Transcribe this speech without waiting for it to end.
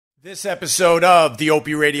This episode of the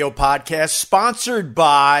Opie Radio Podcast sponsored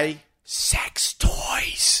by Sex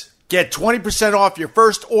Toys. Get 20% off your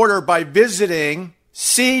first order by visiting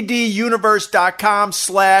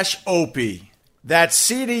cduniverse.com/Opie.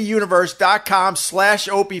 That's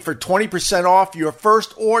cduniverse.com/Opie for 20% off your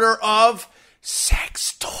first order of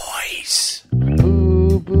sex toys.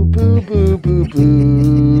 Boo, boo, boo, boo, boo,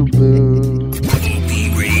 boo, boo.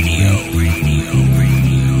 Opie Radio.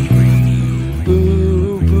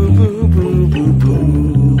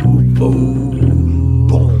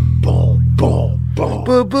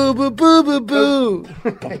 Boo, boo, boo, boo, boo, boo.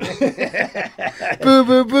 Boo,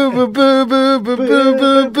 boo, boo, boo, boo, boo, boo, boo,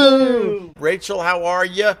 boo, boo. Rachel, how are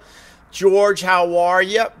you? George, how are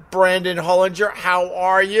you? Brandon Hollinger, how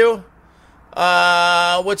are you?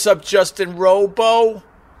 What's up, Justin Robo?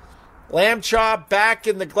 Lamb Chop back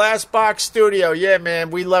in the Glass Box studio. Yeah,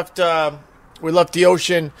 man, we left the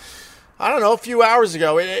ocean, I don't know, a few hours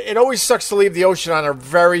ago. It always sucks to leave the ocean on a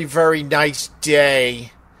very, very nice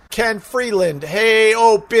day. Ken Freeland, hey,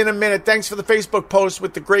 been a minute. Thanks for the Facebook post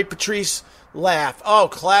with the great Patrice laugh. Oh,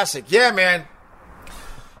 classic. Yeah, man.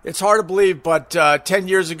 It's hard to believe, but 10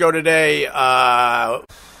 years ago today,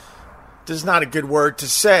 this is not a good word to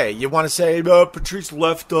say. You want to say, Patrice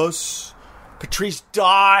left us. Patrice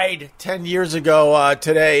died 10 years ago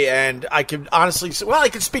today, and I can honestly say, I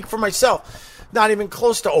can speak for myself. Not even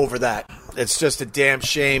close to over that. It's just a damn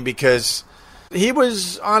shame because he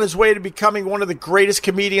was on his way to becoming one of the greatest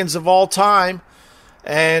comedians of all time.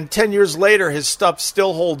 And 10 years later, his stuff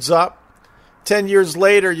still holds up. 10 years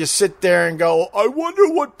later, you sit there and go, I wonder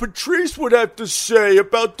what Patrice would have to say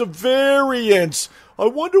about the variants. I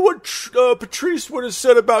wonder what Patrice would have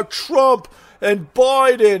said about Trump and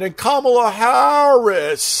Biden and Kamala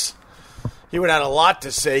Harris. He would have had a lot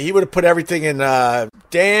to say. He would have put everything in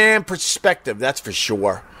damn perspective, that's for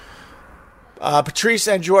sure. Patrice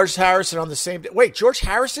and George Harrison on the same day. Wait, George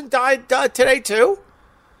Harrison died today too?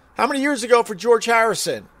 How many years ago for George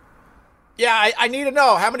Harrison? Yeah, I need to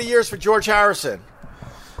know. How many years for George Harrison?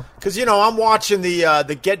 Because, I'm watching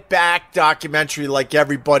the Get Back documentary like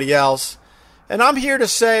everybody else. And I'm here to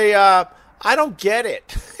say, I don't get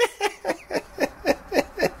it.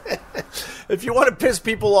 If you want to piss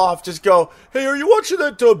people off, just go, hey, are you watching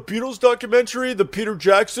that Beatles documentary, the Peter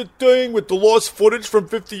Jackson thing with the lost footage from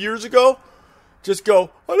 50 years ago? Just go,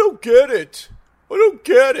 I don't get it. I don't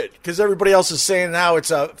get it. Because everybody else is saying now it's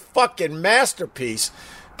a fucking masterpiece.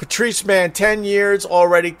 Patrice, man, 10 years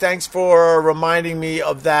already. Thanks for reminding me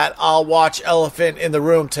of that. I'll watch Elephant in the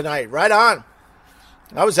Room tonight. Right on.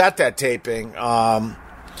 I was at that taping. And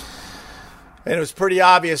it was pretty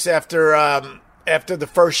obvious after the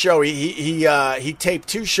first show. He taped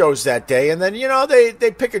two shows that day. And then, they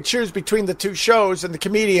pick and choose between the two shows. And the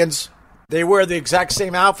comedians, they wear the exact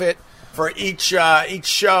same outfit for each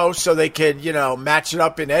show so they could, match it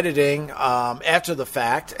up in editing after the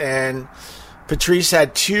fact. And Patrice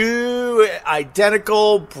had two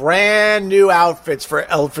identical, brand new outfits for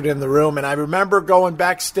Elephant in the Room. And I remember going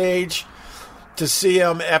backstage to see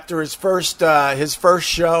him after his first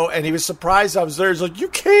show, and he was surprised I was there. He's like, you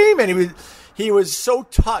came? And he was so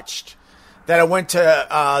touched that I went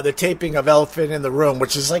to the taping of Elephant in the Room,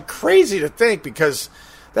 which is like crazy to think because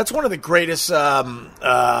that's one of the greatest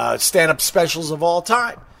stand-up specials of all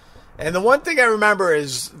time. And the one thing I remember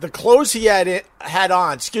is the clothes he had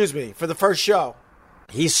on, for the first show.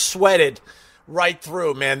 He sweated right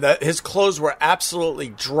through, man. His clothes were absolutely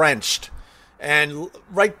drenched. And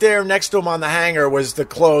right there next to him on the hanger was the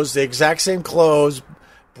clothes, the exact same clothes,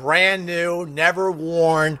 brand new, never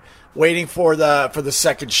worn, waiting for the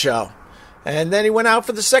second show. And then he went out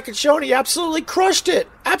for the second show and he absolutely crushed it.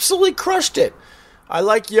 Absolutely crushed it. I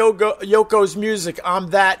like Yoko's music.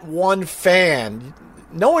 I'm that one fan.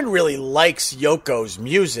 No one really likes Yoko's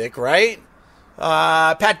music, right?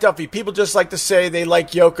 Pat Duffy, people just like to say they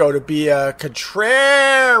like Yoko to be a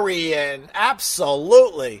contrarian.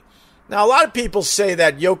 Absolutely. Now, a lot of people say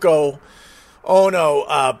that Yoko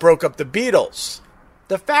Ono broke up the Beatles.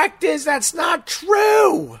 The fact is that's not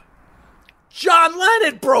true. John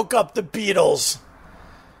Lennon broke up the Beatles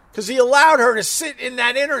because he allowed her to sit in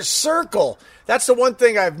that inner circle. That's the one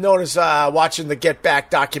thing I've noticed watching the Get Back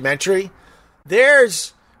documentary.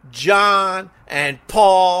 There's John and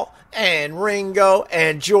Paul and Ringo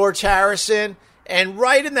and George Harrison, and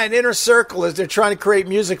right in that inner circle as they're trying to create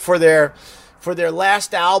music for their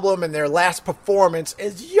last album and their last performance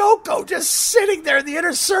is Yoko just sitting there in the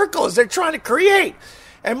inner circle as they're trying to create.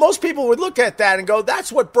 And most people would look at that and go,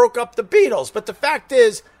 that's what broke up the Beatles. But the fact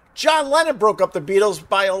is, John Lennon broke up the Beatles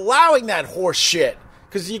by allowing that horse shit.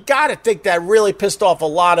 Because you got to think that really pissed off a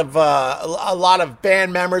lot of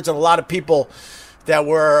band members and a lot of people that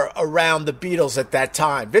were around the Beatles at that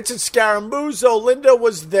time. Vincent Scaramuzzo, Linda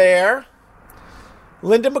was there.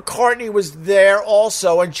 Linda McCartney was there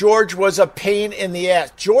also, and George was a pain in the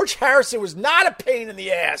ass. George Harrison was not a pain in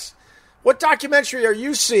the ass. What documentary are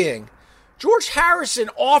you seeing? George Harrison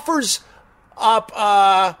offers up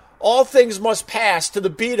All Things Must Pass to the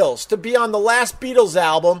Beatles to be on the last Beatles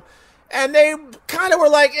album, and they kind of were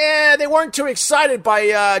like, they weren't too excited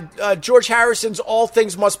by George Harrison's All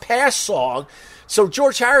Things Must Pass song. So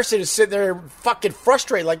George Harrison is sitting there fucking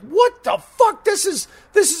frustrated, like, what the fuck? This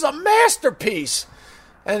is a masterpiece.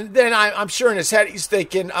 And then I'm sure in his head he's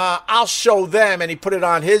thinking, I'll show them, and he put it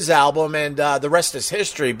on his album, and the rest is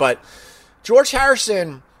history. But George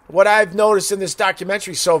Harrison, what I've noticed in this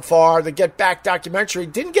documentary so far, the Get Back documentary,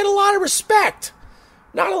 didn't get a lot of respect.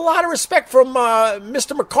 Not a lot of respect from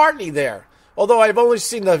Mr. McCartney there, although I've only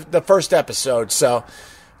seen the first episode. So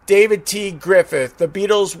David T. Griffith, the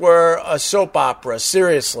Beatles were a soap opera,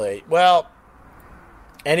 seriously. Well,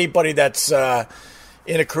 anybody that's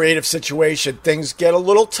in a creative situation, things get a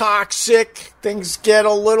little toxic, things get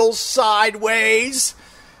a little sideways,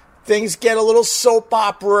 things get a little soap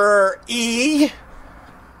opera-y.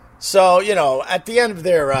 So, you know, at the end of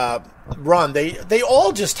their run, they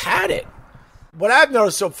all just had it. What I've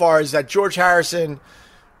noticed so far is that George Harrison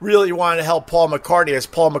really wanted to help Paul McCartney as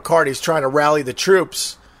Paul McCartney's trying to rally the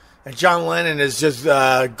troops. And John Lennon is just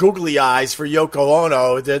googly eyes for Yoko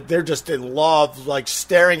Ono. They're just in love, like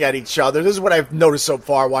staring at each other. This is what I've noticed so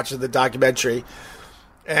far watching the documentary.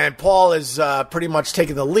 And Paul is pretty much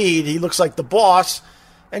taking the lead. He looks like the boss.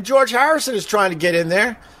 And George Harrison is trying to get in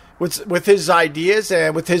there with his ideas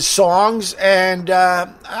and with his songs. And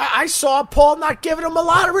I saw Paul not giving him a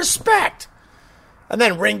lot of respect. And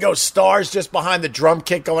then Ringo Starr's just behind the drum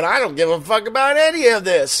kit going, I don't give a fuck about any of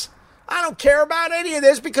this. I don't care about any of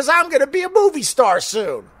this because I'm going to be a movie star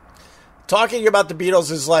soon. Talking about the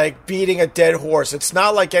Beatles is like beating a dead horse. It's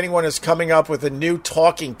not like anyone is coming up with a new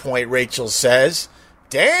talking point, Rachel says.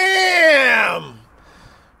 Damn!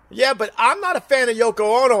 Yeah, but I'm not a fan of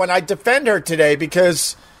Yoko Ono, and I defend her today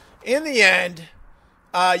because in the end,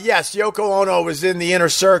 yes, Yoko Ono was in the inner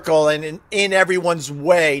circle and in everyone's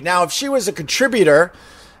way. Now, if she was a contributor,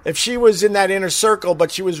 if she was in that inner circle,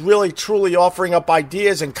 but she was really, truly offering up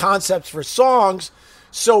ideas and concepts for songs,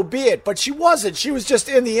 so be it. But she wasn't. She was just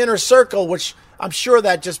in the inner circle, which I'm sure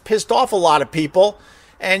that just pissed off a lot of people.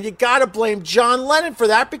 And you got to blame John Lennon for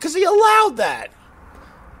that because he allowed that.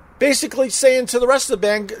 Basically saying to the rest of the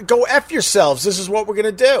band, go F yourselves. This is what we're going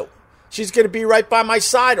to do. She's going to be right by my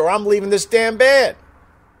side or I'm leaving this damn band.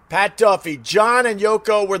 Pat Duffy, John and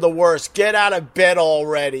Yoko were the worst. Get out of bed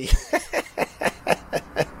already.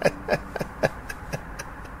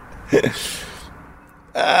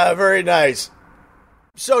 Very nice.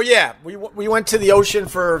 So yeah, we went to the ocean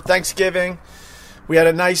for Thanksgiving. We had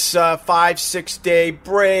a nice 5-6 day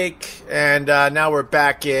break, and now we're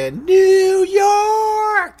back in New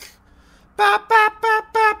York.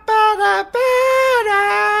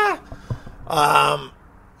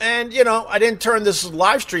 And you know, I didn't turn this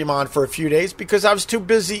live stream on for a few days because I was too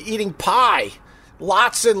busy eating pie.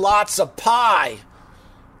 Lots and lots of pie.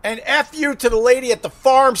 And F you to the lady at the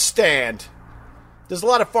farm stand. There's a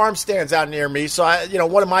lot of farm stands out near me, so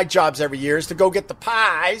one of my jobs every year is to go get the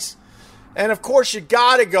pies. And of course, you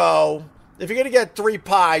gotta go. If you're gonna get 3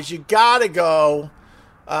 pies, you gotta go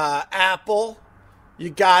apple. You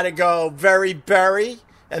gotta go very berry,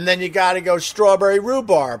 and then you gotta go strawberry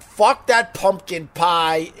rhubarb. Fuck that pumpkin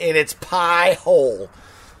pie in its pie hole.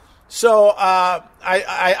 So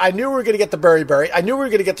I knew we were gonna get the berry. I knew we were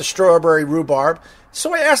gonna get the strawberry rhubarb.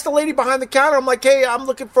 So I asked the lady behind the counter, I'm like, hey, I'm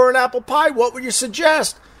looking for an apple pie. What would you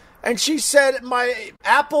suggest? And she said, my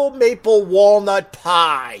apple maple walnut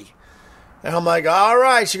pie. And I'm like, all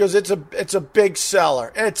right. She goes, it's a big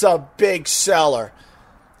seller. It's a big seller.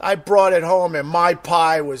 I brought it home, and my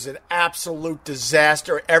pie was an absolute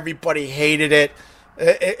disaster. Everybody hated it.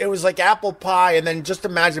 It was like apple pie, and then just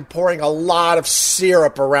imagine pouring a lot of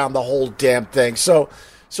syrup around the whole damn thing. So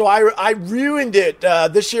I ruined it.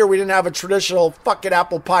 This year we didn't have a traditional fucking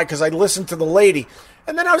apple pie because I listened to the lady.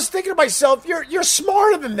 And then I was thinking to myself, you're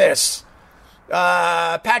smarter than this.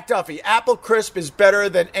 Pat Duffy, apple crisp is better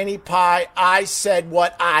than any pie. I said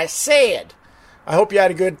what I said. I hope you had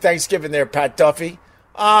a good Thanksgiving there, Pat Duffy.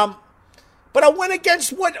 But I went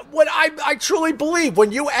against what I truly believe.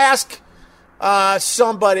 When you ask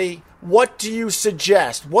somebody, what do you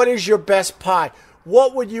suggest? What is your best pie?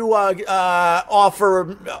 What would you offer?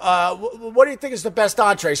 What do you think is the best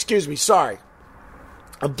entree? Excuse me, sorry.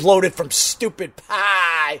 I'm bloated from stupid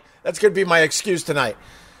pie. That's going to be my excuse tonight.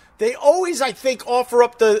 They always, I think, offer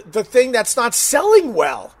up the thing that's not selling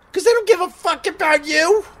well. Because they don't give a fuck about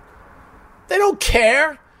you. They don't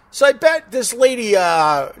care. So I bet this lady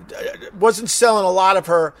wasn't selling a lot of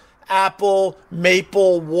her apple,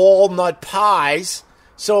 maple, walnut pies.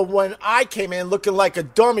 So when I came in looking like a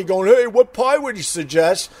dummy going, hey, what pie would you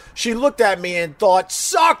suggest? She looked at me and thought,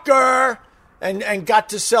 sucker! And got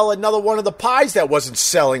to sell another one of the pies that wasn't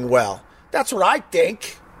selling well. That's what I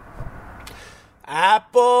think.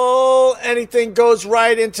 Apple, anything goes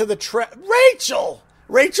right into the Rachel!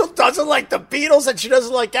 Rachel doesn't like the Beatles and she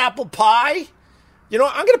doesn't like apple pie? You know,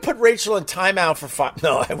 I'm going to put Rachel in timeout for 5.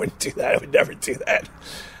 No, I wouldn't do that. I would never do that.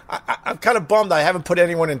 I'm kind of bummed I haven't put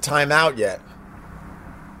anyone in timeout yet.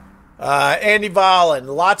 Andy Vollen,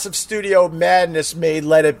 lots of studio madness made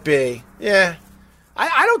Let It Be. Yeah.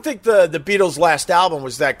 I don't think the Beatles' last album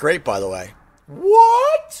was that great, by the way.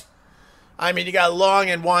 What? I mean, you got Long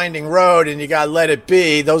and Winding Road and you got Let It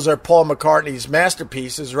Be. Those are Paul McCartney's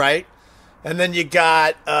masterpieces, right? And then you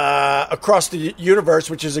got Across the Universe,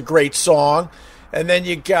 which is a great song. And then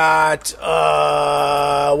you got,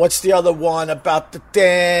 what's the other one about the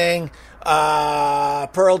thing?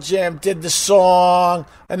 Pearl Jam did the song.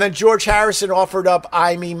 And then George Harrison offered up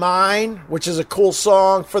I Me Mine, which is a cool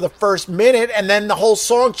song for the first minute. And then the whole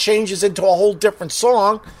song changes into a whole different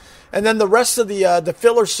song. And then the rest of the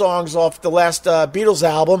filler songs off the last Beatles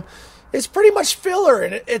album is pretty much filler.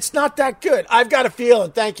 And it's not that good. I've Got a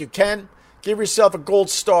Feeling. Thank you, Ken. Give yourself a gold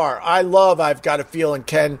star. I love I've Got a Feeling,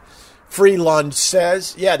 Ken Freelund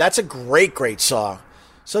says. Yeah, that's a great, great song.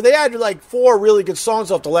 So they had like 4 really good songs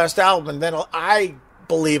off the last album, and then I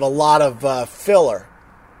believe a lot of filler.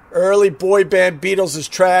 Early boy band Beatles is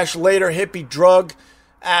trash. Later hippie drug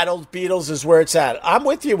addled Beatles is where it's at. I'm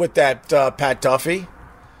with you with that, Pat Duffy.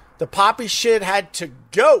 The poppy shit had to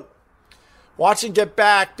go. Watching Get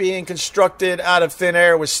Back being constructed out of thin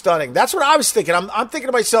air was stunning. That's what I was thinking. I'm thinking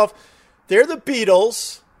to myself, they're the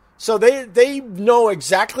Beatles. So they know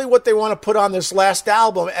exactly what they want to put on this last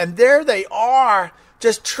album, and there they are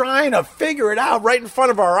just trying to figure it out right in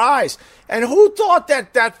front of our eyes. And who thought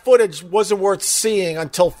that footage wasn't worth seeing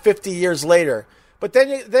until 50 years later? But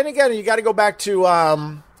then again, you got to go back to,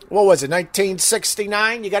 what was it,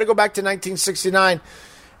 1969? You got to go back to 1969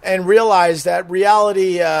 and realize that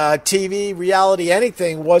reality TV, reality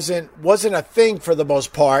anything wasn't a thing for the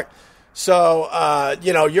most part. So,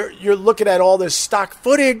 you're looking at all this stock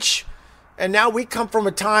footage, and now we come from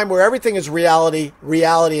a time where everything is reality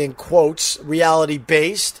in quotes,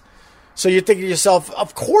 reality-based. So you're thinking to yourself,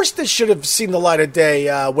 of course this should have seen the light of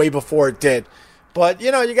day way before it did. But,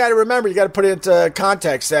 you got to remember, you got to put it into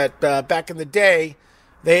context that back in the day,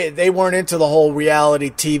 they weren't into the whole reality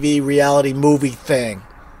TV, reality movie thing.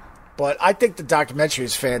 But I think the documentary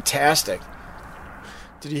is fantastic.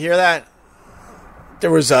 Did you hear that? There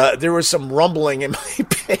was some rumbling in my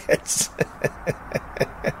pants.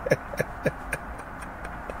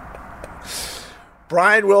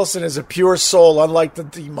 Brian Wilson is a pure soul, unlike the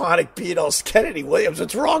demonic Beatles. Kennedy Williams,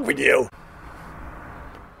 what's wrong with you?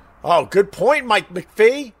 Oh, good point, Mike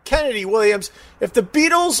McPhee. Kennedy Williams, if the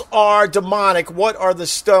Beatles are demonic, what are the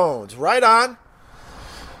Stones? Right on.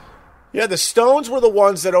 Yeah, the Stones were the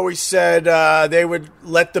ones that always said they would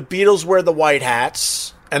let the Beatles wear the white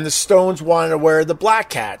hats. And the Stones wanted to wear the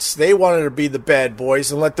black hats. They wanted to be the bad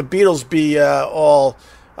boys and let the Beatles be all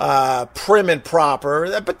prim and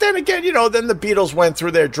proper. But then again, then the Beatles went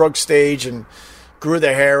through their drug stage and grew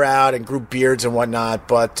their hair out and grew beards and whatnot.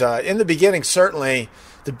 But in the beginning, certainly,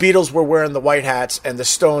 the Beatles were wearing the white hats and the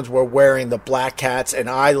Stones were wearing the black hats. And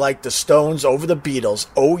I like the Stones over the Beatles.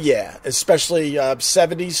 Oh, yeah. Especially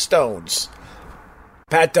 70s Stones.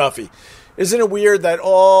 Pat Duffy. Isn't it weird that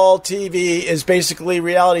all TV is basically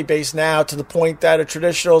reality-based now to the point that a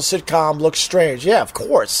traditional sitcom looks strange? Yeah, of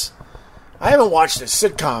course. I haven't watched a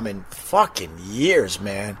sitcom in fucking years,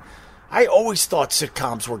 man. I always thought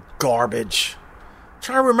sitcoms were garbage. I'm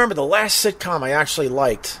trying to remember the last sitcom I actually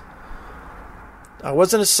liked. I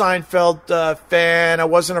wasn't a Seinfeld fan. I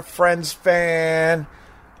wasn't a Friends fan.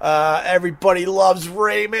 Everybody Loves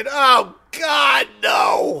Raymond. Oh, God,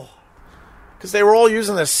 no. Because they were all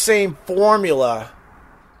using the same formula.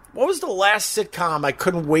 What was the last sitcom I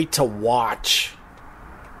couldn't wait to watch?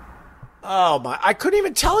 Oh, my. I couldn't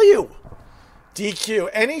even tell you.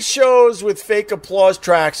 DQ. Any shows with fake applause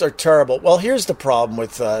tracks are terrible. Well, here's the problem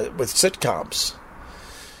with sitcoms.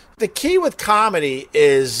 The key with comedy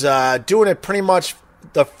is doing it pretty much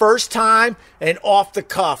the first time and off the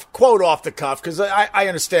cuff. Quote off the cuff, because I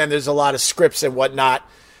understand there's a lot of scripts and whatnot.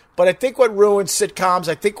 But I think what ruins sitcoms,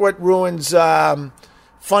 I think what ruins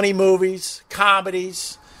funny movies,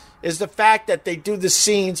 comedies, is the fact that they do the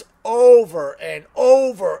scenes over and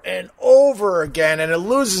over and over again, and it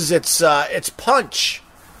loses its punch.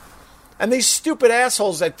 And these stupid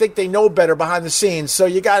assholes that think they know better behind the scenes. So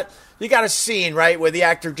you got a scene, right, where the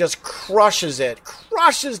actor just crushes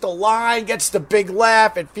the line, gets the big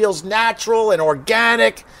laugh. It feels natural and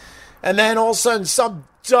organic. And then all of a sudden, some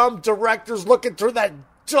dumb director's looking through that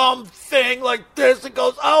dumb thing like this and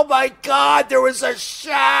goes, oh my God, there was a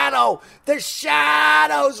shadow. The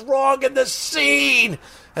shadow's wrong in the scene.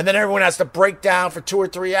 And then everyone has to break down for 2 or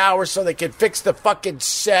 3 hours so they can fix the fucking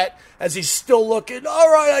set as he's still looking, all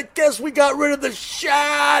right, I guess we got rid of the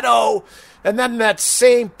shadow. And then that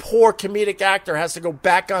same poor comedic actor has to go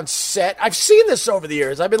back on set. I've seen this over the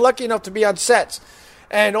years. I've been lucky enough to be on sets.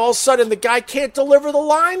 And all of a sudden, the guy can't deliver the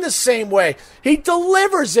line the same way. He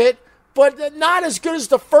delivers it, but not as good as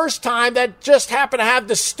the first time that just happened to have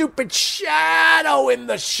the stupid shadow in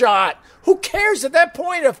the shot. Who cares at that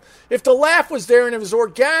point if the laugh was there and it was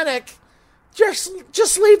organic?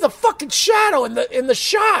 Just leave the fucking shadow in the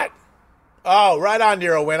shot. Oh, right on,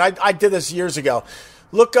 Nero Win. I did this years ago.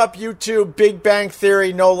 Look up YouTube, Big Bang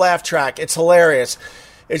Theory, no laugh track. It's hilarious.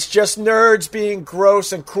 It's just nerds being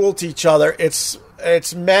gross and cruel to each other. It's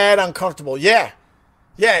mad uncomfortable. Yeah.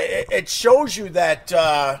 It shows you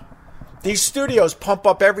that these studios pump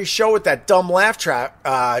up every show with that dumb laugh track.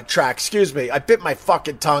 Excuse me. I bit my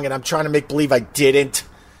fucking tongue and I'm trying to make believe I didn't.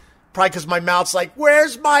 Probably because my mouth's like,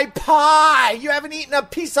 where's my pie? You haven't eaten a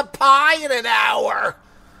piece of pie in an hour.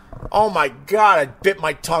 Oh my God, I bit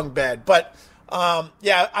my tongue bad. But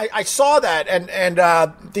I saw that. And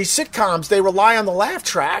these sitcoms, they rely on the laugh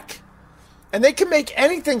track. And they can make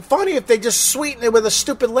anything funny if they just sweeten it with a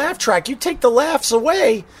stupid laugh track. You take the laughs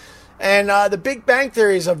away. And the Big Bang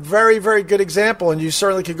Theory is a very, very good example. And you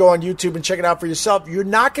certainly could go on YouTube and check it out for yourself. You're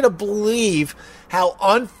not going to believe how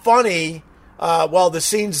unfunny, the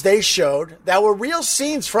scenes they showed, that were real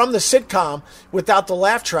scenes from the sitcom without the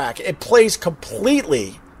laugh track. It plays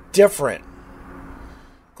completely different.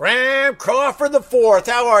 Graham Crawford IV,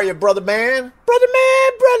 how are you, brother man? Brother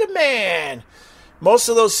man. Most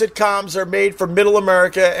of those sitcoms are made for middle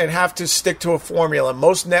America and have to stick to a formula.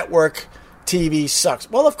 Most network TV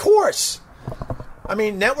sucks. Well, of course. I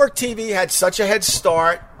mean, network TV had such a head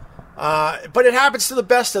start, but it happens to the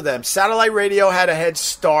best of them. Satellite radio had a head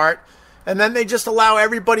start, and then they just allow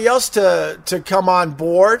everybody else to come on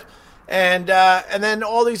board, and then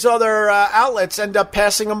all these other outlets end up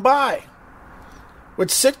passing them by. With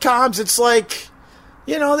sitcoms, it's like,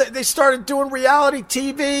 they started doing reality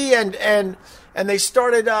TV, and they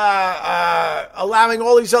started allowing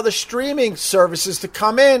all these other streaming services to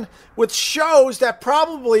come in with shows that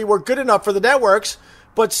probably were good enough for the networks,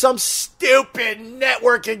 but some stupid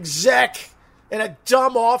network exec in a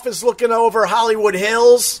dumb office looking over Hollywood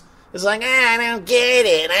Hills is like, I don't get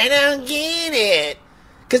it.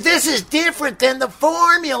 Because this is different than the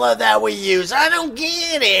formula that we use. I don't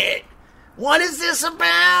get it. What is this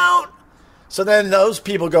about? So then those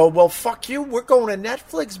people go, well, fuck you. We're going to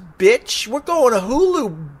Netflix, bitch. We're going to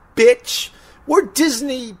Hulu, bitch. We're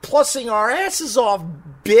Disney Plusing our asses off,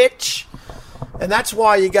 bitch. And that's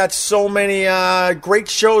why you got so many great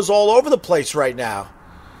shows all over the place right now.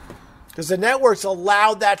 Because the networks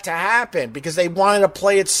allowed that to happen because they wanted to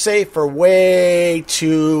play it safe for way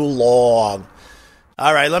too long.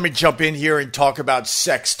 All right, let me jump in here and talk about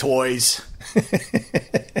sex toys.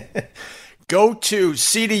 Go to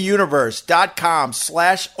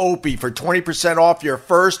cduniverse.com/Opie for 20% off your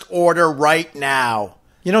first order right now.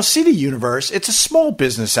 CD Universe, it's a small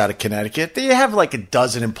business out of Connecticut. They have like a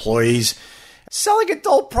dozen employees. Selling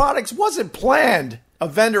adult products wasn't planned. A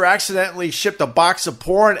vendor accidentally shipped a box of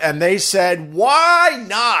porn and they said, why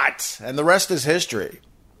not? And the rest is history.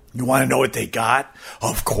 You want to know what they got?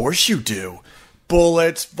 Of course you do.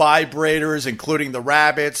 Bullets, vibrators, including the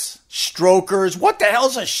rabbits, strokers. What the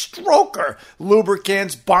hell's a stroker?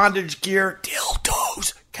 Lubricants, bondage gear,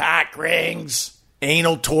 dildos, cock rings,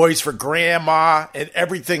 anal toys for grandma, and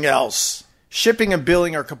everything else. Shipping and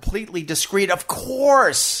billing are completely discreet, of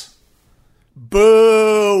course.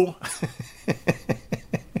 Boo!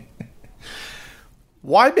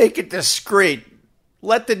 Why make it discreet?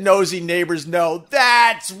 Let the nosy neighbors know,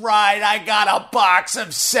 that's right, I got a box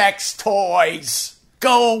of sex toys.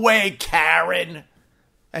 Go away, Karen.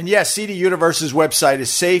 And yes, CD Universe's website is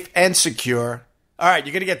safe and secure. All right,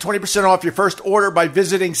 you're going to get 20% off your first order by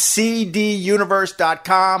visiting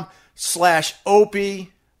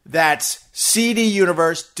cduniverse.com/Opie. That's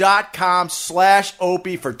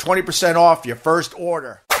cduniverse.com/Opie for 20% off your first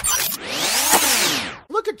order.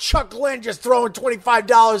 Look at Chuck Lynn just throwing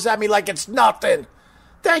 $25 at me like it's nothing.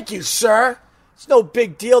 Thank you, sir. It's no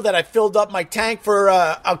big deal that I filled up my tank for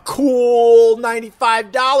a cool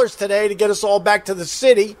 $95 today to get us all back to the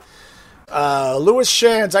city. Louis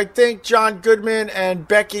Shands, I think John Goodman and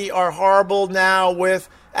Becky are horrible now with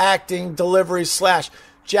acting, delivery,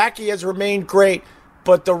 / Jackie has remained great,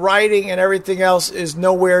 but the writing and everything else is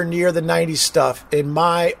nowhere near the 90s stuff, in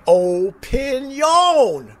my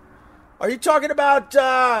opinion. Are you talking about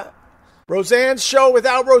Roseanne's show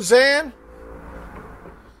without Roseanne?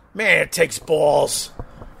 Man, it takes balls.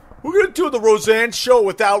 We're going to do the Roseanne show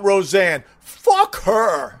without Roseanne. Fuck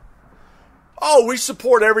her. Oh, we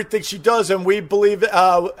support everything she does, and we believe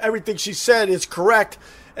everything she said is correct,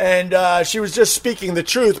 and she was just speaking the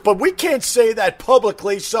truth. But we can't say that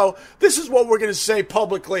publicly, so this is what we're going to say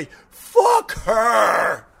publicly. Fuck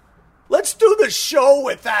her. Let's do the show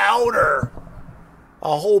without her.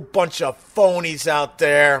 A whole bunch of phonies out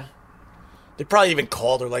there. They probably even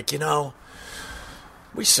called her like,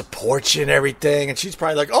 we support you and everything. And she's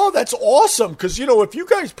probably like, oh, that's awesome. Because, if you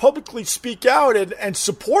guys publicly speak out and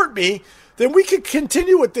support me, then we can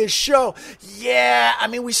continue with this show. Yeah,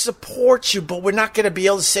 we support you, but we're not going to be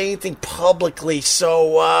able to say anything publicly.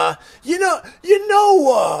 So, we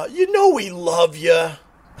love you.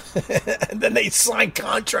 And then they sign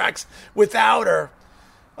contracts without her.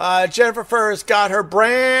 Jennifer Furrs got her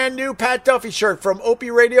brand new Pat Duffy shirt from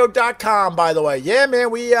opieradio.com, by the way. Yeah,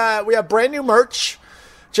 man, we have brand new merch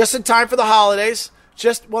just in time for the holidays.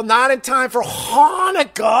 Not in time for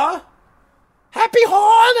Hanukkah. Happy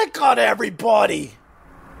Hanukkah to everybody.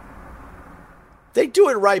 They do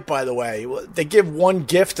it right, by the way. They give one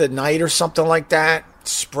gift a night or something like that.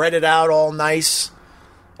 Spread it out all nice.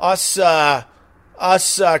 Us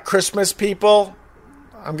Christmas people,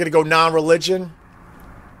 I'm going to go non-religion.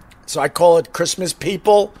 So I call it Christmas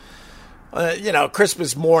people.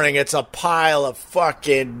 Christmas morning, it's a pile of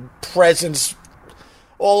fucking presents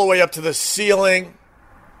all the way up to the ceiling.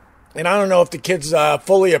 And I don't know if the kids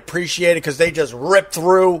fully appreciate it because they just rip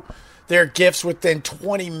through their gifts within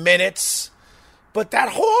 20 minutes. But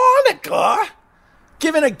that Hanukkah,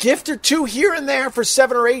 giving a gift or two here and there for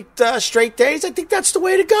 7 or 8 straight days, I think that's the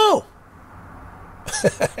way to go.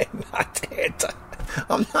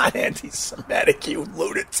 I'm not anti-Semitic, you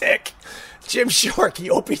lunatic. Jim Sharkey,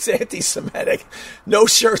 Opie's anti-Semitic. No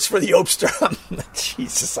shirts for the Opster.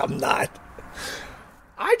 Jesus, I'm not.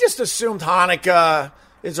 I just assumed Hanukkah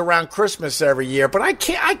is around Christmas every year, but I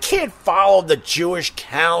can't follow the Jewish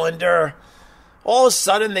calendar. All of a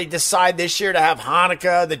sudden, they decide this year to have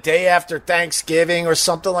Hanukkah the day after Thanksgiving or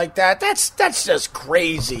something like that. That's just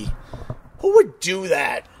crazy. Who would do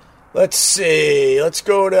that? Let's see. Let's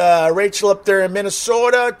go to Rachel up there in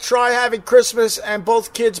Minnesota. Try having Christmas and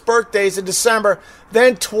both kids' birthdays in December,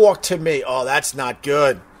 then talk to me. Oh, that's not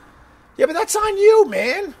good. Yeah, but that's on you,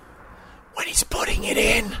 man. When he's putting it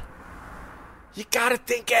in, you gotta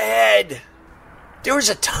think ahead. There was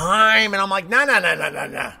a time, and I'm like, no.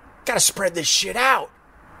 Gotta spread this shit out.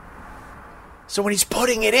 So when he's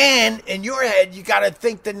putting it in your head, you gotta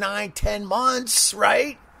think the 9-10 months,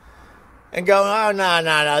 right? And go, oh,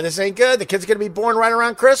 no, this ain't good. The kid's going to be born right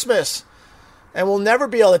around Christmas. And we'll never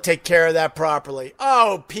be able to take care of that properly.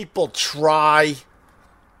 Oh, people try.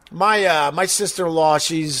 My sister-in-law,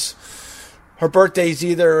 her birthday's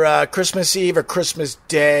either Christmas Eve or Christmas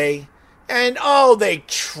Day. And, they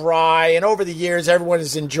try. And over the years, everyone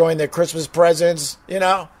is enjoying their Christmas presents,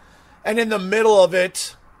 And in the middle of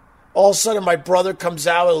it, all of a sudden, my brother comes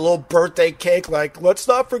out with a little birthday cake. Like, let's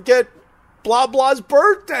not forget blah, blah's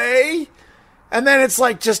birthday. And then it's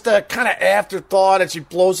like just a kind of afterthought, and she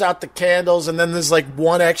blows out the candles, and then there's like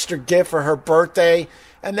one extra gift for her birthday.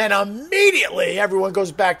 And then immediately everyone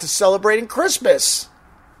goes back to celebrating Christmas.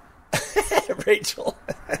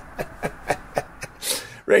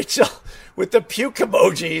 Rachel with the puke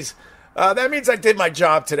emojis. That means I did my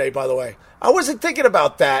job today, by the way. I wasn't thinking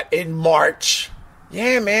about that in March.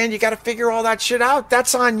 Yeah, man, you got to figure all that shit out.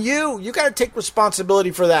 That's on you. You got to take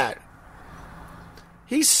responsibility for that.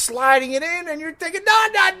 He's sliding it in, and you're thinking, no.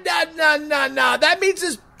 That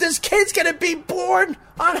means this kid's going to be born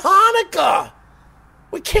on Hanukkah.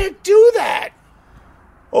 We can't do that.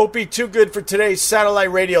 Opie, too good for today's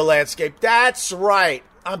satellite radio landscape. That's right.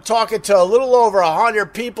 I'm talking to a little over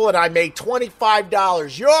 100 people, and I made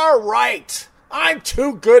 $25. You're right. I'm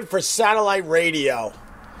too good for satellite radio.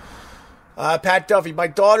 Pat Duffy, my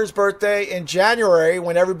daughter's birthday in January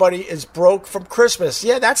when everybody is broke from Christmas.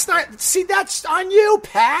 Yeah, that's on you,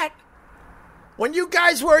 Pat. When you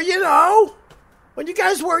guys were, you gotta,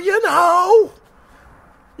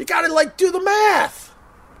 do the math.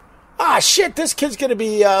 Ah, shit, this kid's gonna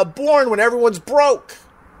be born when everyone's broke.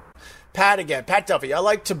 Pat again, Pat Duffy, I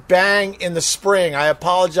like to bang in the spring. I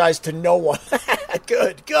apologize to no one.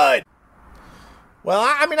 Good. Well,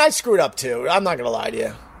 I screwed up too. I'm not gonna lie to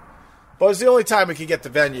you. But it was the only time we could get the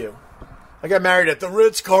venue. I got married at the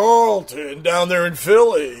Ritz-Carlton down there in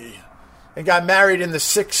Philly. And got married in the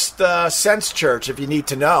Sixth Sense Church, if you need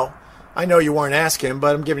to know. I know you weren't asking,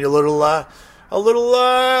 but I'm giving you a little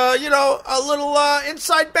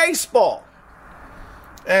inside baseball.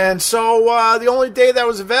 And so the only day that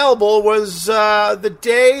was available was the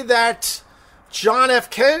day that John F.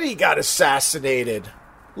 Kennedy got assassinated.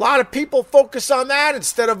 A lot of people focus on that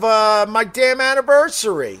instead of my damn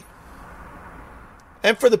anniversary.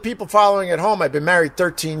 And for the people following at home, I've been married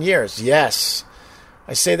 13 years. Yes.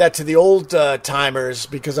 I say that to the old timers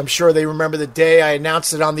because I'm sure they remember the day I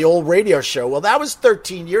announced it on the old radio show. Well, that was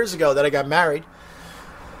 13 years ago that I got married.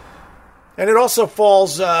 And it also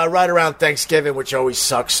falls right around Thanksgiving, which always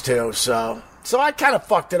sucks too. So I kind of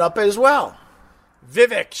fucked it up as well.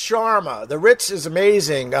 Vivek Sharma. The Ritz is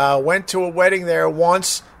amazing. Went to a wedding there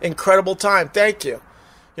once. Incredible time. Thank you.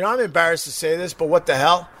 You know, I'm embarrassed to say this, but what the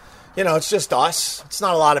hell? You know, it's just us. It's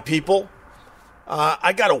not a lot of people.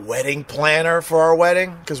 I got a wedding planner for our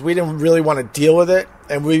wedding because we didn't really want to deal with it.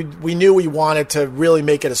 And we knew we wanted to really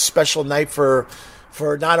make it a special night for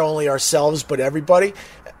not only ourselves, but everybody.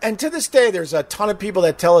 And to this day, there's a ton of people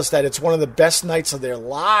that tell us that it's one of the best nights of their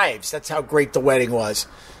lives. That's how great the wedding was.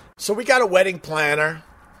 So we got a wedding planner.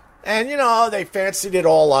 And, you know, they fancied it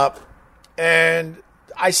all up. And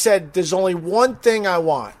I said, there's only one thing I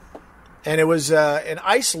want. And it was an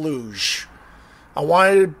ice luge. I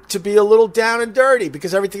wanted it to be a little down and dirty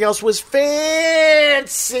because everything else was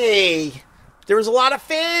fancy. There was a lot of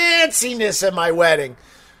fanciness at my wedding.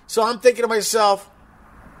 So I'm thinking to myself,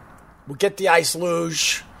 we'll get the ice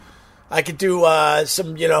luge. I could do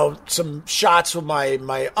some shots with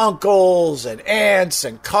my uncles and aunts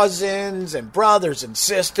and cousins and brothers and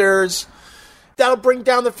sisters. That'll bring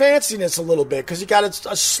down the fanciness a little bit because you got a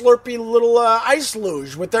slurpy little ice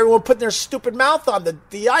luge with everyone putting their stupid mouth on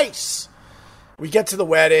the ice. We get to the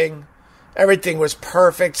wedding. Everything was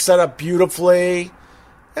perfect, set up beautifully.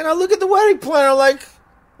 And I look at the wedding planner like,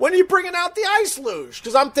 when are you bringing out the ice luge?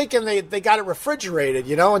 Because I'm thinking they got it refrigerated,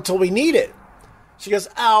 until we need it. She goes,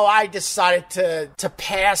 oh, I decided to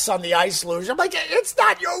pass on the ice luge. I'm like, it's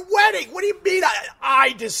not your wedding. What do you mean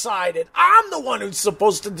I decided? I'm the one who's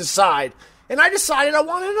supposed to decide. And I decided I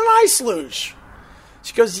wanted an ice luge.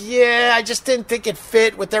 She goes, yeah, I just didn't think it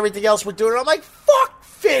fit with everything else we're doing. I'm like, fuck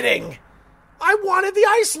fitting. I wanted the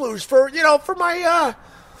ice luge for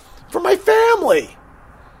my family.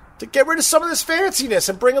 To get rid of some of this fanciness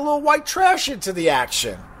and bring a little white trash into the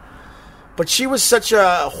action. But she was such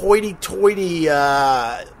a hoity-toity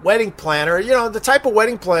wedding planner. The type of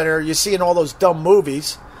wedding planner you see in all those dumb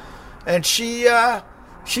movies. And she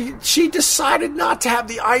decided not to have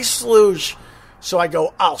the ice luge. So I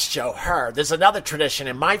go, I'll show her. There's another tradition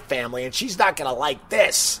in my family, and she's not going to like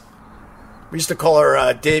this. We used to call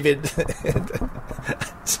her David.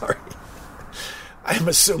 Sorry. I'm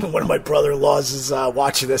assuming one of my brother-in-laws is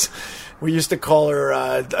watching this. We used to call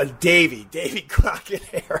her Davy Crockett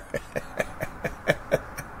hair.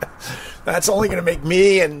 That's only going to make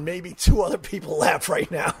me and maybe two other people laugh right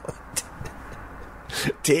now.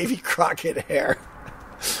 Davy Crockett hair.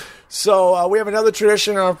 So we have another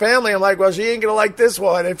tradition in our family. I'm like, well, she ain't going to like this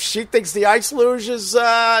one. If she thinks the ice luge is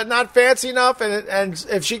not fancy enough, and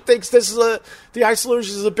if she thinks the ice luge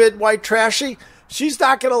is a bit white trashy, she's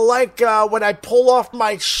not going to like when I pull off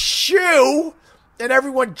my shoe and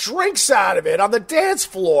everyone drinks out of it on the dance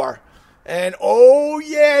floor. And oh,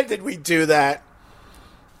 yeah, did we do that.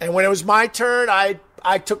 And when it was my turn, I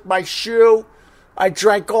took my shoe. I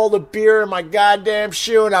drank all the beer in my goddamn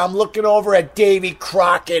shoe, and I'm looking over at Davy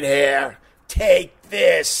Crockett here. Take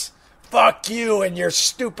this. Fuck you and your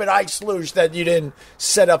stupid ice luge that you didn't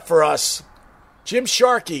set up for us. Jim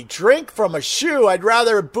Sharkey, drink from a shoe. I'd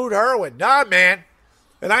rather boot heroin. Nah, man.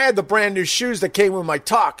 And I had the brand new shoes that came with my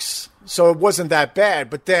tux, so it wasn't that bad.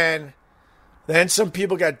 But then some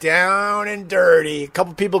people got down and dirty. A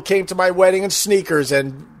couple people came to my wedding in sneakers,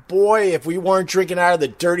 and boy, if we weren't drinking out of the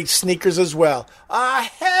dirty sneakers as well.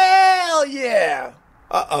 Hell yeah.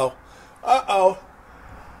 Uh-oh.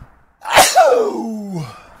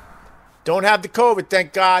 Don't have the COVID,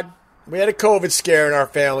 thank God. We had a COVID scare in our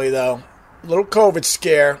family, though. A little COVID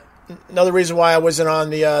scare. Another reason why I wasn't on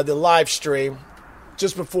the live stream.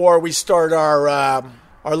 Just before we start our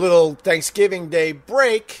little Thanksgiving Day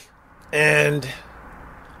break, and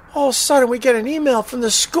all of a sudden we get an email from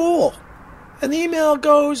the school. And the email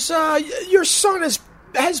goes, your son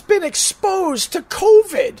has been exposed to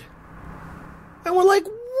COVID. And we're like,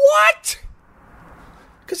 what?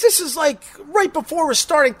 Because this is like right before we're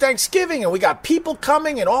starting Thanksgiving and we got people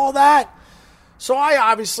coming and all that. So I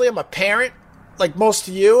obviously am a parent. Like most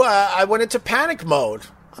of you, I went into panic mode.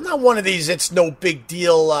 I'm not one of these it's no big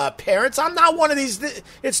deal parents. I'm not one of these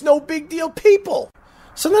it's no big deal people.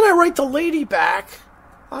 So then I write the lady back.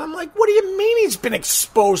 I'm like, what do you mean he's been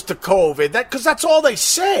exposed to COVID? Because that's all they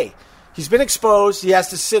say. He's been exposed. He has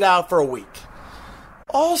to sit out for a week.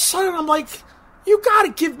 All of a sudden, I'm like, you got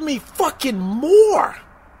to give me fucking more.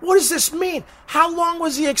 What does this mean? How long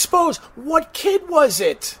was he exposed? What kid was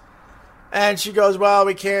it? And she goes, well,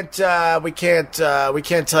 we can't tell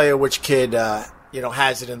you which kid,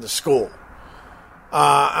 has it in the school.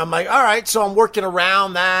 I'm like, all right, so I'm working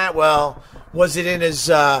around that. Well, was it in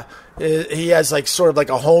his, he has like sort of like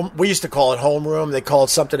a home, we used to call it homeroom. They call it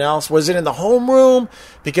something else. Was it in the homeroom?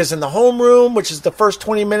 Because in the homeroom, which is the first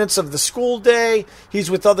 20 minutes of the school day, he's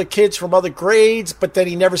with other kids from other grades, but then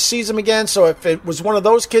he never sees them again. So if it was one of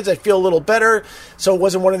those kids, I'd feel a little better. So it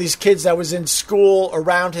wasn't one of these kids that was in school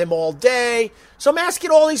around him all day. So I'm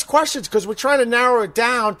asking all these questions because we're trying to narrow it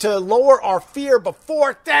down to lower our fear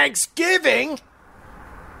before Thanksgiving.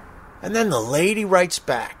 And then the lady writes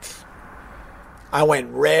back. I went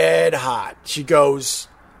red hot. She goes,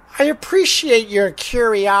 I appreciate your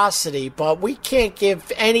curiosity, but we can't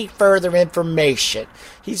give any further information.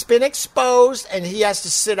 He's been exposed and he has to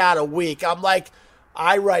sit out a week. I'm like,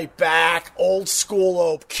 I write back, old school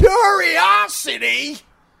Ope, curiosity?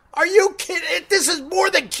 Are you kidding? This is more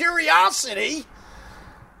than curiosity.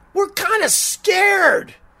 We're kind of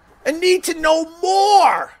scared and need to know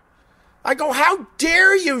more. I go, how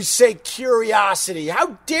dare you say curiosity?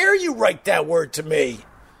 How dare you write that word to me?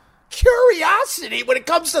 Curiosity when it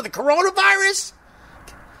comes to the coronavirus?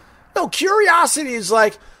 No, curiosity is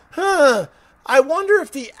like, I wonder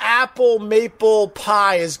if the apple maple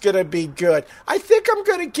pie is going to be good. I think I'm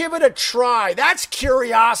going to give it a try. That's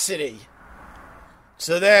curiosity.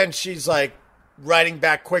 So then she's like writing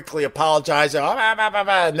back quickly, apologizing,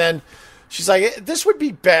 and then she's like, this would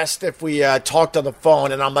be best if we talked on the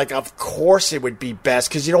phone. And I'm like, of course it would be best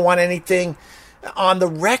because you don't want anything on the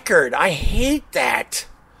record. I hate that.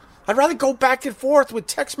 I'd rather go back and forth with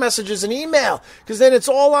text messages and email because then it's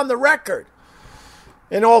all on the record.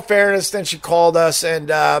 In all fairness, then she called us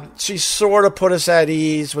and she sort of put us at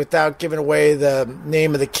ease without giving away the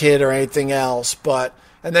name of the kid or anything else.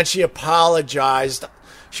 And then she apologized.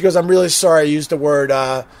 She goes, I'm really sorry I used the word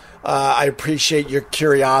I appreciate your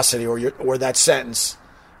curiosity or that sentence.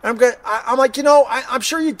 I'm like, I'm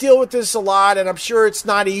sure you deal with this a lot and I'm sure it's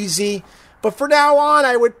not easy. But for now on,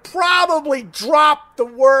 I would probably drop the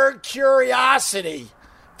word curiosity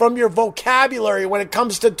from your vocabulary when it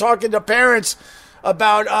comes to talking to parents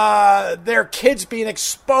about their kids being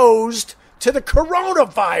exposed to the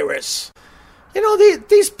coronavirus.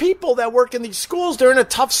 These people that work in these schools, they're in a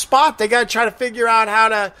tough spot. They got to try to figure out how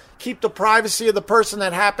to keep the privacy of the person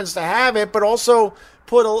that happens to have it, but also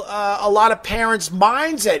put a lot of parents'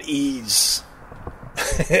 minds at ease.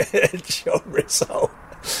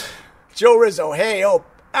 Joe Rizzo, hey,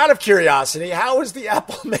 out of curiosity, how was the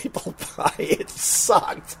apple maple pie? It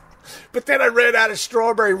sucked. But then I ran out of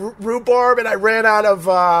strawberry rhubarb and I ran out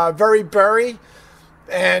of very berry.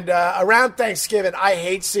 And around Thanksgiving, I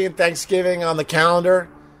hate seeing Thanksgiving on the calendar.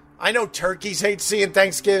 I know turkeys hate seeing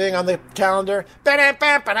Thanksgiving on the calendar. But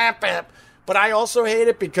I also hate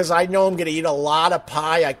it because I know I'm going to eat a lot of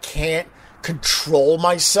pie. I can't control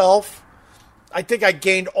myself. I think I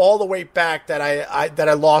gained all the weight back that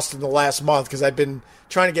I lost in the last month because I've been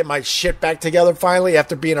trying to get my shit back together finally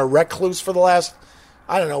after being a recluse for the last,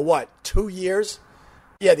 2 years?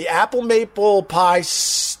 Yeah, the apple maple pie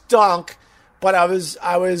stunk. But I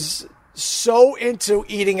was so into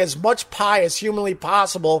eating as much pie as humanly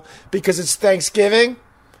possible because it's Thanksgiving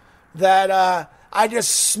that I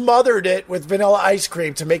just smothered it with vanilla ice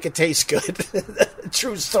cream to make it taste good.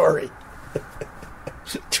 True story.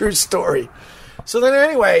 True story. So then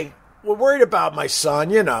anyway, we're worried about my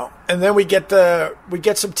son, and then we get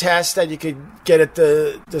some tests that you could get at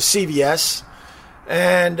the CVS.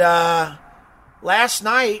 And last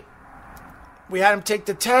night, we had him take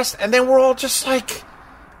the test, and then we're all just like,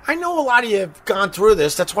 I know a lot of you have gone through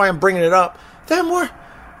this. That's why I'm bringing it up. Then we're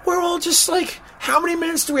all just like, how many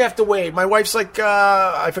minutes do we have to wait? My wife's like,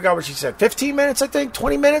 I forgot what she said, 15 minutes, I think,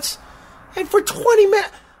 20 minutes. And for 20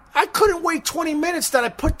 minutes, I couldn't wait 20 minutes that I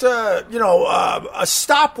put a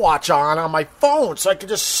stopwatch on my phone so I could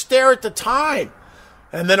just stare at the time.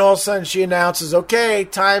 And then all of a sudden she announces, okay,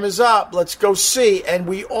 time is up. Let's go see. And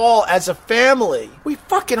we all, as a family, we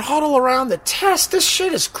fucking huddle around the test. This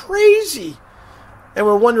shit is crazy. And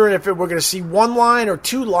we're wondering if we're going to see one line or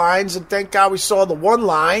two lines. And thank God we saw the one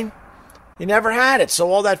line. You never had it.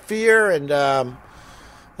 So all that fear and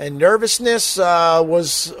nervousness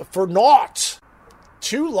was for naught.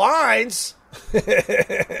 2 lines.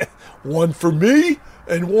 One for me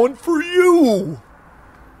And one for you.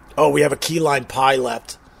 Oh, we have a key lime pie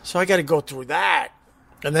left. So I got to go through that.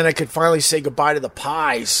 And then I could finally say goodbye to the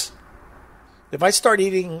pies. If I start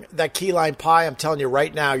eating that key lime pie, I'm telling you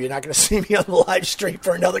right now, you're not going to see me on the live stream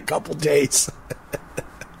for another couple days.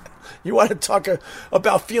 You want to talk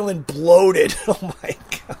about feeling bloated. Oh, my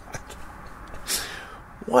God.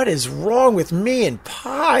 What is wrong with me and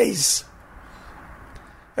pies?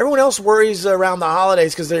 Everyone else worries around the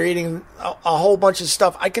holidays because they're eating a whole bunch of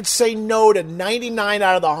stuff. I could say no to 99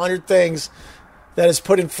 out of the 100 things that is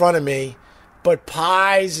put in front of me, but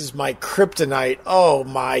pies is my kryptonite. Oh,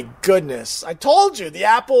 my goodness. I told you, the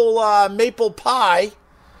apple maple pie,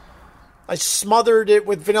 I smothered it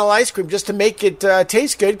with vanilla ice cream just to make it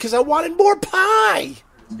taste good because I wanted more pie.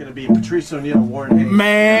 It's going to be Patrice O'Neal, Warren Hayes.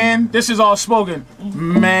 Man, this is all spoken.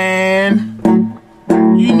 Man,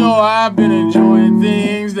 you know I've been enjoying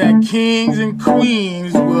things that kings and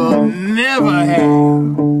queens will never have.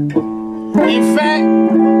 In fact,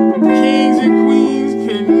 kings and queens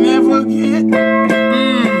can never get.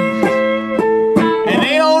 And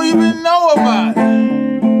they don't even know about it.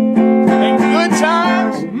 And good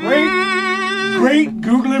times. Great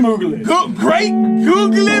googly moogly. Great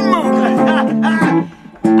googly moogly.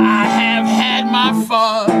 I have had my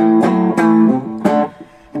fun.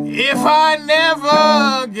 If I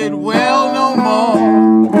never get well no more,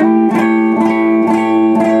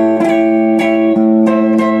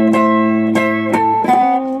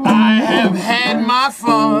 I have had my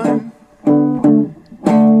fun.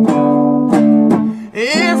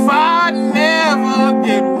 If I never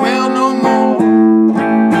get well no more,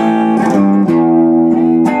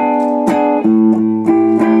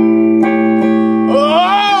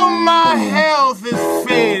 oh, my health is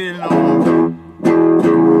fading on.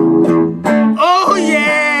 Oh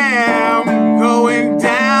yeah, I'm going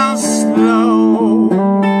down slow.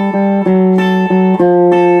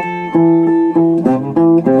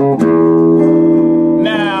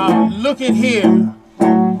 Now, look at here.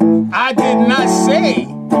 I did not say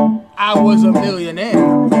I was a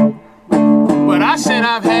millionaire, but I said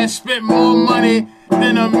I've had spent more money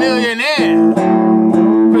than a millionaire.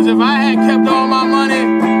 Because if I had kept all my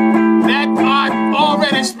money that I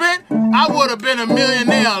already spent, I would have been a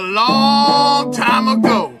millionaire a long time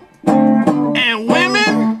ago. And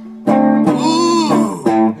women, ooh,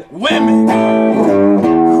 women,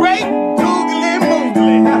 great googly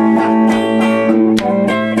moogly.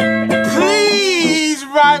 Please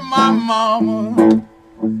write my mama,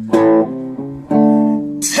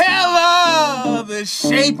 tell her the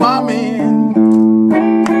shape I'm in.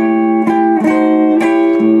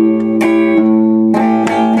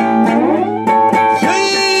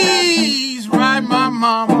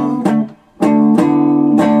 Mama,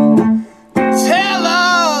 tell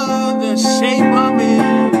her the shape I'm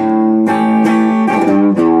in.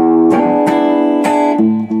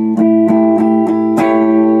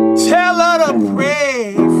 Tell her to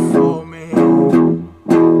pray for me.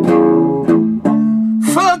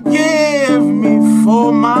 Forgive me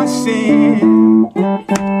for my sin.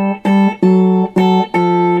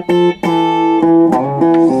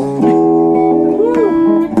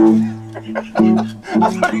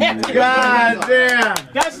 God damn.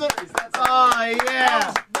 That's oh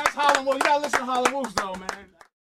yeah. That's Harlem Wolf. You gotta listen to Harlem Wolf though, man.